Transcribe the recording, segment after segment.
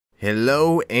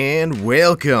Hello and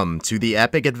welcome to the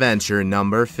epic adventure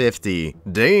number 50.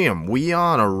 Damn, we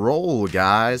on a roll,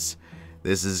 guys.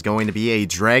 This is going to be a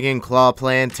Dragon Claw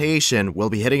plantation. We'll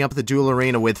be hitting up the duel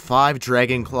arena with 5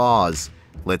 Dragon Claws.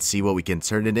 Let's see what we can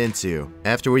turn it into.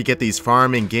 After we get these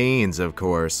farming gains, of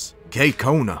course. Okay,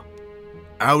 Kona.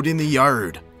 Out in the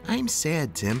yard. I'm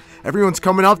sad, Tim. Everyone's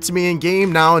coming up to me in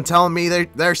game now and telling me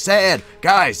they're sad.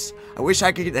 Guys, I wish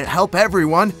I could help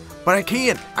everyone. But I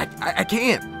can't. I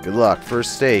can't. Good luck.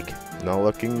 First stake. Not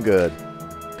looking good.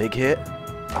 Big hit.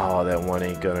 Oh, that one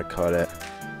ain't gonna cut it.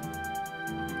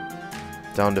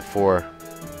 Down to 4.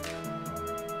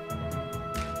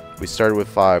 We started with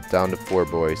 5. Down to 4,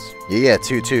 boys. Yeah,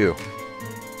 2-2.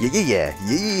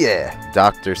 Yeah.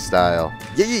 Doctor style.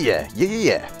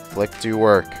 Yeah. Flick do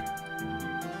work.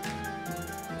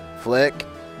 Flick.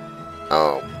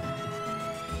 Oh.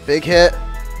 Big hit.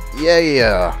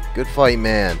 Yeah. Good fight,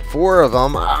 man. 4 of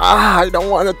them. I don't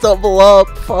want to double up.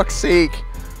 Fuck's sake.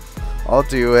 I'll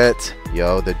do it.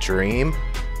 Yo, the dream.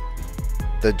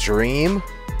 The dream.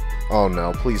 Oh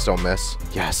no, please don't miss.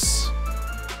 Yes.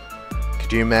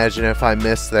 Could you imagine if I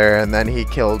missed there and then he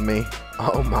killed me?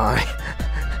 Oh my.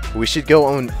 We should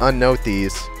go unnote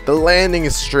these. The landing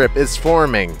strip is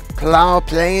forming. Cloud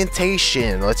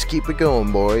Plantation. Let's keep it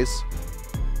going, boys.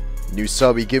 New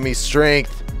subby, give me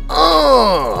strength.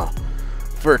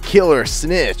 For Killer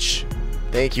Snitch.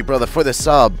 Thank you, brother, for the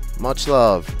sub. Much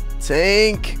love.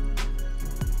 Tank.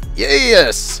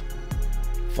 Yes.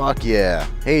 Fuck yeah.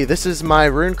 Hey, this is my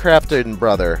runecrafting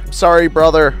brother. Sorry,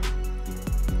 brother.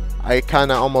 I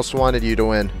kind of almost wanted you to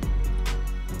win.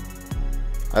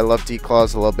 I love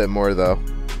D-Claws a little bit more, though.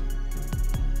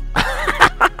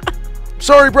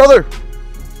 Sorry, brother.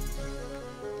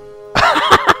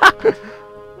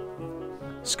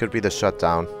 This could be the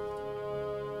shutdown.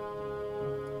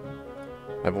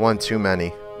 I've won too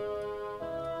many.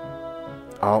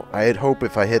 Oh, I had hope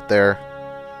if I hit there.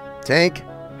 Tank.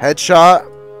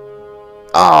 Headshot.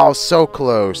 Oh, so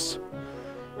close.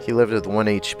 He lived with 1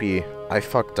 HP. I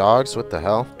fuck dogs? What the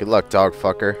hell? Good luck, dog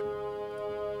fucker.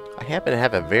 I happen to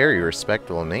have a very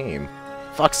respectable name.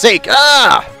 Fuck's sake!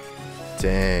 Ah!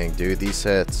 Dang, dude, these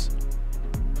hits.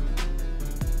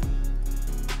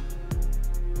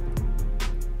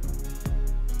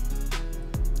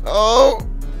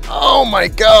 Oh my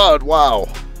god, wow.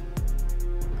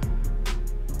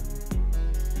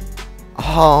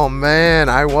 Oh man,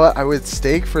 I would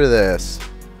stake for this.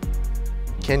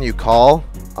 Can you call?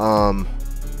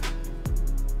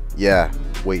 Yeah,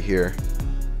 wait here.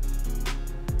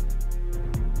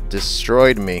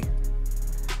 Destroyed me.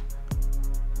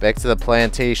 Back to the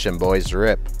plantation, boys.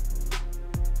 Rip.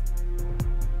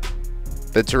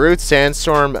 The Tarut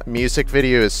Sandstorm music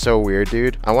video is so weird,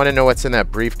 dude. I want to know what's in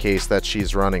that briefcase that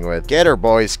she's running with. Get her,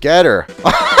 boys. Get her.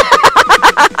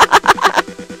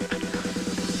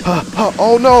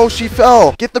 Oh no, she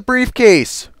fell. Get the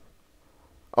briefcase.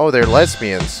 Oh, they're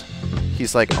lesbians.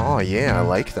 He's like, oh yeah, I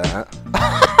like that.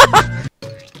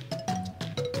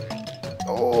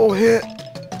 Oh, hit.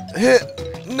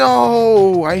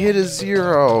 No, I hit a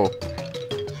 0.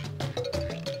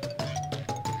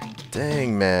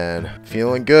 Dang, man.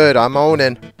 Feeling good. I'm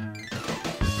owning.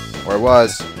 Or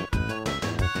was.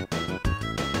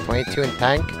 22 in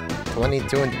tank.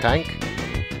 22 in tank.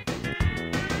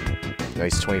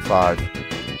 Nice 25.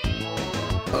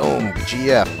 Boom.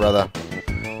 GF, brother.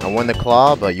 I won the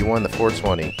claw, but you won the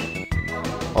 420.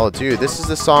 Oh, dude, this is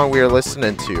the song we are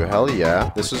listening to. Hell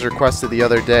yeah. This was requested the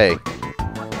other day.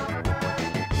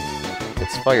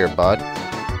 It's fire, bud.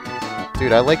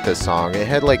 Dude, I like this song. It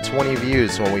had like 20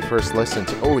 views when we first listened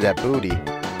to. Oh, that booty.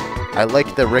 I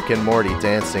like the Rick and Morty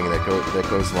dancing that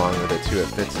goes along with it too. It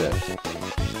fits it.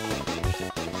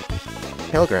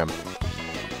 Pilgrim.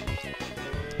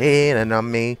 Hating on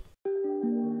me.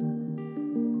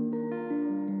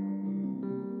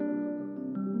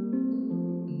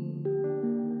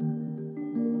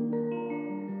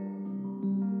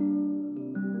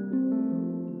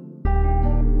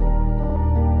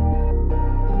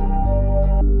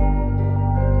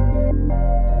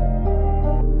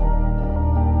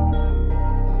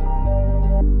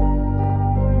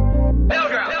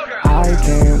 I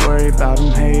can't worry about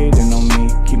them hating on me.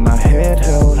 Keep my head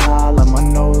held high like my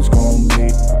nose gon'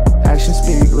 bleed. Actions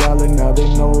speak loudly, now they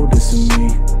noticing me.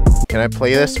 Can I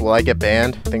play this? Will I get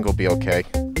banned? I think we'll be okay.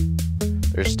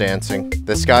 They're just dancing.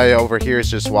 This guy over here is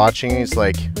just watching. He's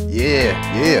like, yeah.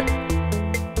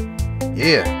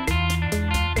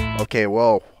 Okay,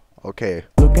 whoa. Okay.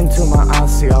 Look into my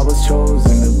eyes, see I was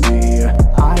chosen to be.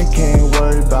 I can't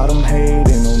worry about them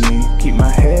hating on me. Keep my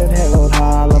head held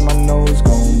high like my nose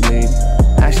gon' bleed.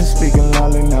 Actions speaking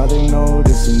loudly, now they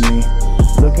noticing me.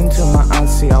 Look into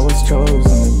see I was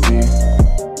chosen to be.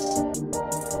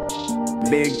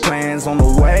 Big plans on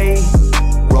the way.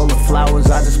 Rolling flowers,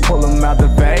 I just pull them out the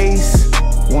vase.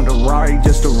 Want a Rari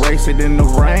just to race it in the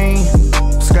rain.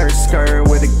 Skirt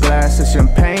with a glass of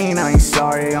champagne. I ain't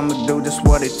sorry, I'ma do just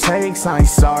what it takes. I ain't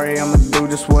sorry, I'ma do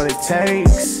just what it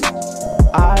takes.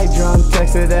 I drunk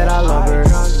texted that I love her.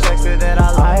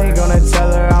 I ain't gonna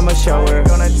tell her, I'ma show her.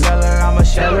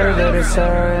 Tell her that it's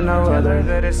her and no other.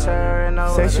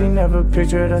 Say she never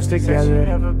pictured us together.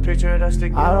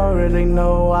 I don't really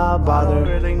know why I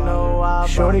bother.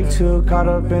 Shorty too caught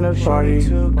up in a party.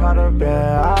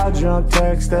 Yeah, I drunk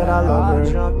text that I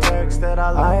love her.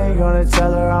 I ain't gonna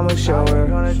tell her, I'ma show her.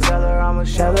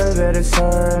 Tell her that it's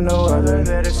her and no other.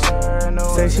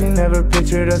 Say she never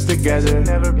pictured us together.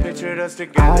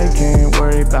 I can't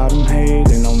worry about them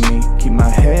hating on me. Keep my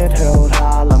head held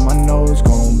high like my nose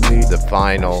gon' bleed. The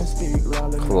final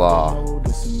claw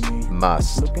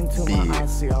must be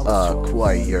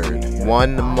acquired.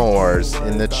 One more's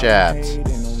in the chat.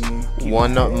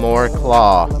 One more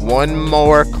claw. One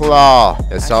more claw.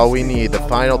 That's all we need. The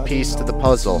final piece to the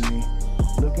puzzle.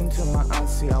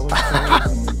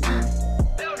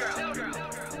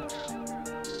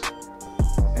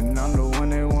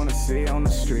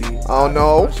 Oh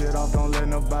no.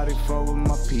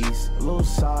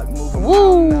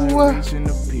 Woo!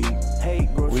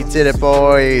 We did it,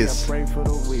 boys.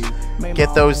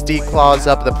 Get those declaws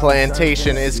up. The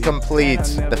plantation is complete.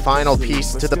 The final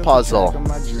piece to the puzzle.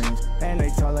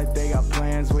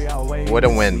 What a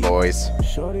win, boys.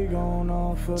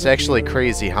 It's actually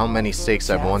crazy how many stakes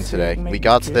I've won today. We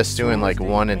got to this doing like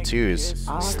 1 and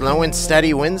 2s. Slow and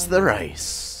steady wins the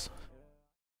race.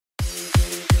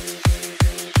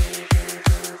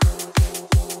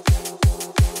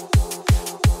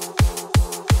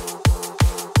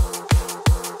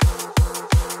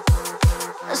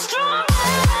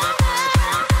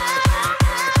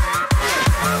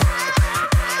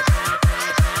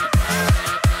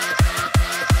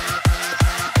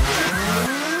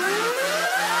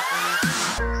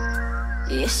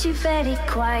 Yes, you're very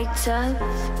quite tough,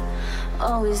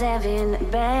 always having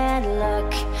bad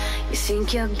luck. You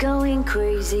think you're going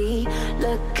crazy,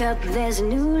 look up, there's a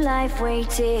new life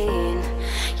waiting.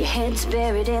 Your head's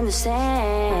buried in the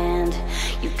sand,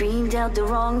 you've been dealt the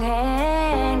wrong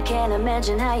hand. Can't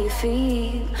imagine how you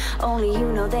feel, only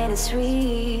you know that it's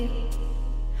real.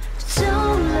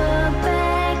 Don't look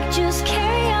back, just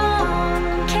carry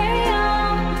on, carry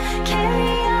on,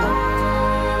 carry on.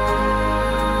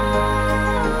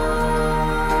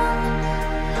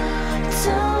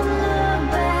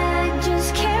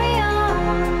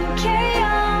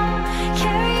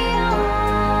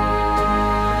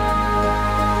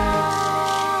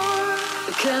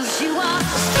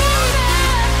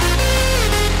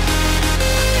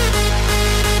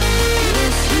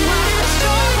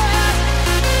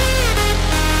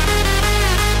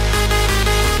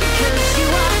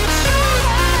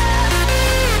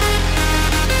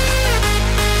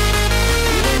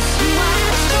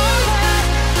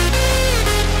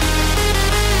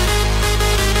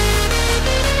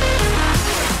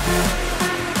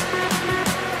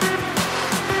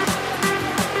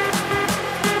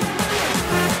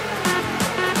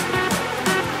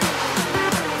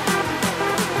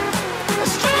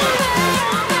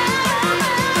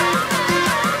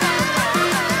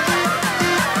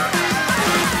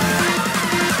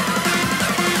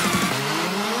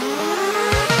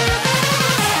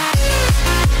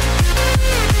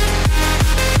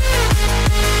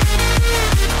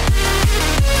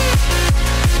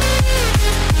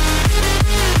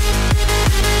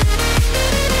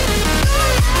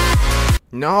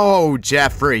 No,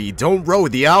 Jeffrey, don't roll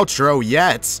the outro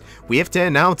yet. We have to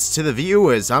announce to the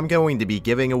viewers I'm going to be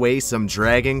giving away some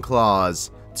Dragon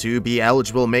Claws. To be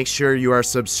eligible, make sure you are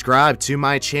subscribed to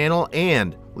my channel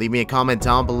and leave me a comment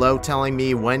down below telling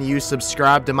me when you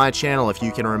subscribed to my channel. If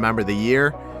you can remember the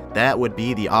year, that would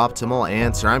be the optimal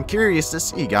answer. I'm curious to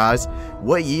see, guys,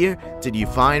 what year did you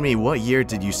find me? What year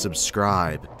did you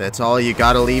subscribe? That's all you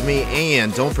gotta leave me,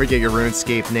 and don't forget your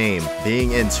RuneScape name.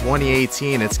 Being in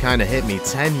 2018, it's kinda hit me.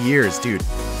 10 years, dude.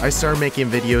 I started making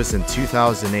videos in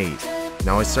 2008.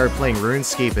 Now I started playing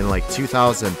RuneScape in like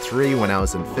 2003 when I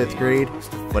was in 5th grade,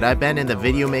 but I've been in the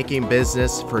video making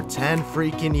business for 10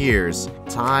 freaking years.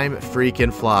 Time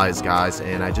freaking flies, guys,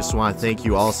 and I just want to thank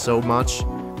you all so much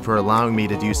for allowing me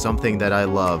to do something that I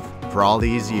love for all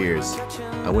these years.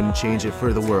 I wouldn't change it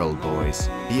for the world, boys.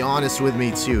 Be honest with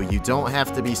me too, you don't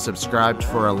have to be subscribed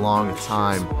for a long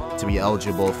time to be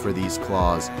eligible for these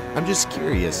claws. I'm just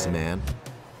curious, man.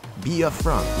 be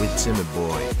upfront with Timid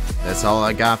Boy. That's all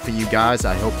I got for you guys.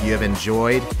 I hope you have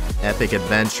enjoyed Epic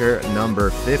Adventure number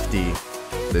 50.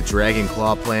 The Dragon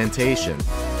Claw Plantation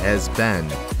has been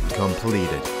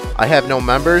completed. I have no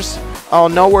members? Oh,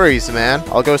 no worries, man.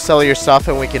 I'll go sell your stuff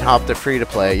and we can hop to free to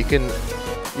play.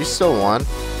 You still won.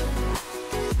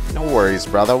 No worries,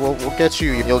 brother. We'll get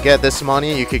you. You'll get this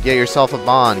money. You could get yourself a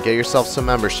bond. Get yourself some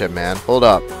membership, man. Hold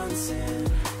up.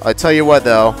 I tell you what,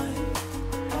 though.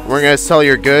 We're going to sell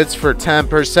your goods for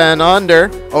 10% under.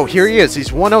 Oh, here he is.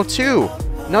 He's 102.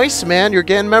 Nice, man. You're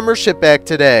getting membership back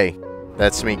today.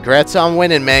 That's me. Congrats on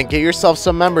winning, man. Get yourself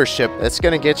some membership. That's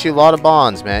going to get you a lot of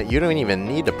bonds, man. You don't even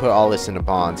need to put all this into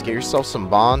bonds. Get yourself some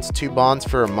bonds. 2 bonds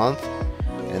for a month.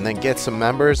 And then get some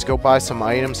members. Go buy some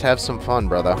items. Have some fun,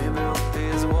 brother.